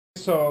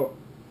So,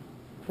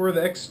 for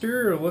the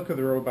exterior look of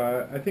the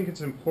robot, I think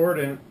it's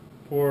important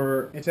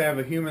for it to have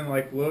a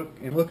human-like look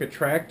and look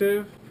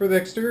attractive. For the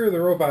exterior of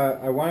the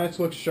robot, I want it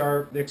to look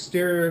sharp. The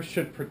exterior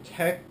should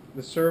protect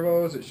the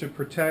servos. It should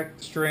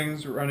protect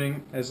strings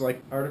running as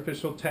like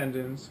artificial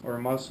tendons or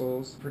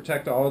muscles,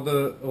 protect all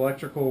the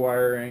electrical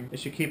wiring. It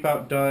should keep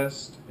out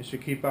dust. It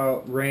should keep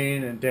out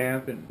rain and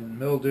damp and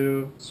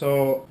mildew.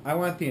 So I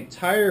want the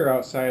entire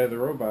outside of the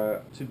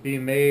robot to be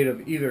made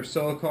of either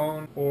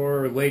silicone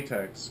or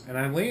latex. And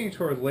I'm leaning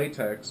toward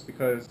latex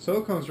because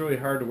silicone is really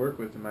hard to work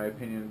with in my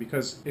opinion,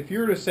 because if you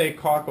were to say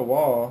caulk a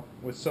wall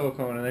with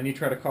silicone and then you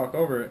try to caulk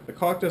over it, the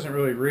caulk doesn't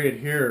really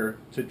re-adhere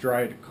to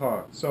dried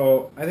caulk.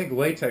 So I think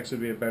latex would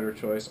be a better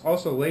choice.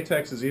 Also,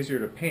 latex is easier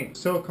to paint.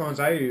 Silicones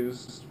I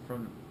used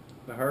from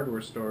the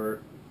hardware store,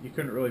 you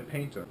couldn't really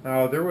paint them.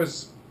 Now there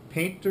was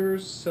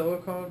painter's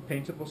silicone,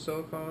 paintable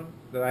silicone,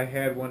 that I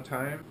had one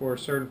time for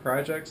certain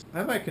projects.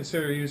 I might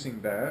consider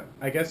using that.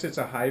 I guess it's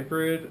a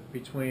hybrid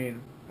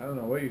between, I don't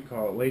know what you'd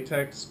call it,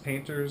 latex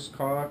painter's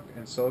caulk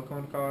and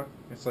silicone caulk.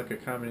 It's like a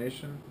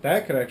combination.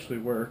 That could actually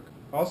work.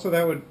 Also,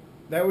 that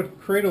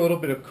would create a little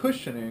bit of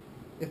cushioning.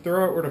 If the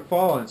robot were to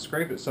fall and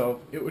scrape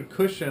itself, it would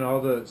cushion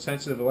all the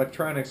sensitive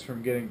electronics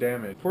from getting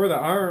damaged. For the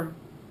arm,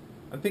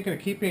 I'm thinking of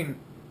keeping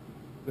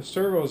the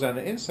servos on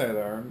the inside of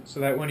the arm so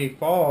that when he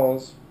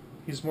falls,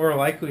 he's more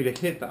likely to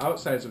hit the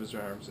outsides of his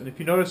arms. And if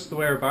you notice the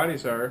way our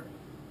bodies are,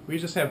 we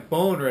just have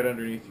bone right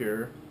underneath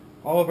here.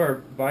 All of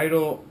our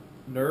vital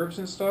nerves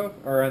and stuff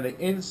are on the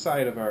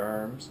inside of our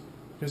arms,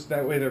 because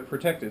that way they're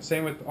protected.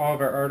 Same with all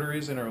of our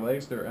arteries and our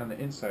legs, they're on the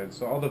inside.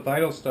 So all the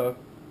vital stuff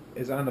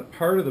is on the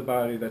part of the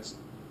body that's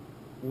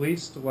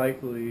least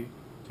likely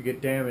to get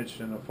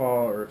damaged in a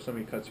fall, or if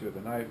somebody cuts you with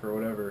a knife or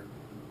whatever.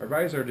 Our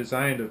bodies are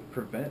designed to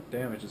prevent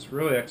damage. It's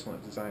really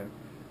excellent design.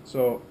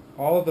 So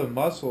all the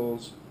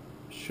muscles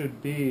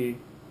should be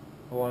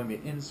along the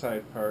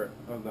inside part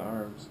of the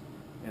arms,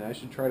 and I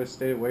should try to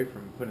stay away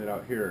from putting it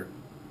out here.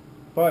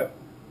 But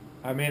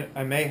I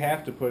may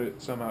have to put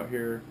it some out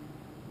here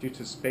due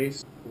to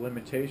space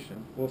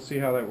limitation. We'll see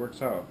how that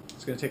works out.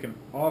 It's going to take an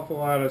awful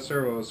lot of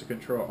servos to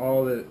control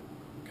all the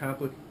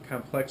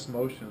complex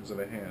motions of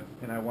a hand,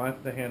 and I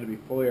want the hand to be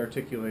fully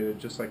articulated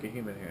just like a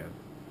human hand.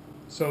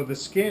 So the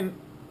skin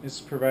is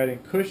providing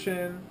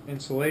cushion,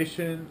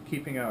 insulation,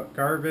 keeping out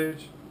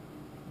garbage.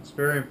 It's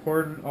very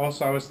important.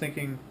 Also, I was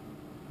thinking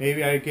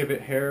maybe I'd give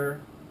it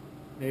hair,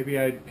 maybe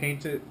I'd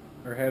paint it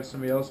or have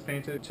somebody else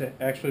paint it to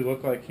actually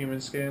look like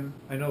human skin.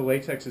 I know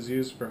latex is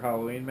used for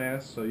Halloween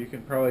masks, so you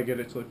can probably get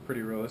it to look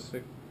pretty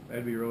realistic.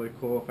 That'd be really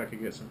cool if I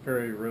could get some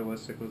very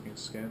realistic looking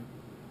skin.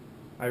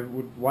 I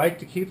would like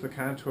to keep the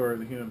contour of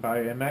the human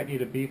body. I might need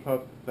to beef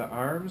up the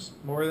arms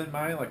more than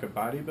mine, like a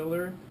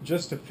bodybuilder,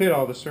 just to fit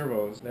all the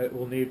servos that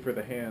we'll need for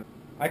the hand.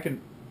 I can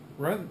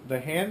run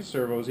the hand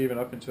servos even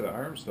up into the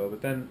arms though,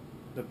 but then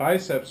the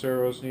bicep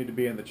servos need to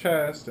be in the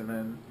chest, and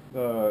then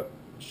the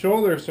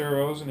shoulder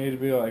servos need to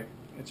be like,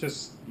 it's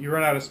just, you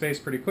run out of space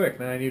pretty quick.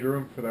 Then I need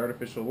room for the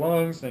artificial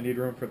lungs, I need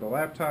room for the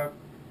laptop,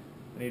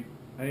 I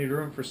need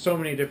room for so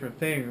many different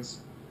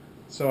things.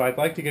 So I'd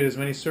like to get as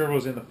many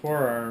servos in the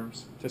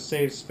forearms to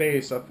save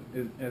space up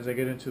as I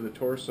get into the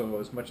torso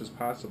as much as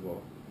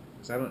possible,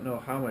 because I don't know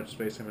how much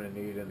space I'm going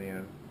to need in the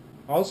end.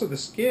 Also, the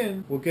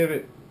skin will give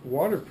it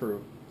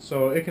waterproof,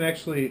 so it can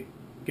actually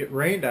get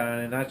rained on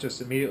and not just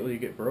immediately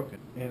get broken.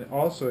 And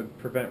also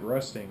prevent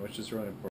rusting, which is really important.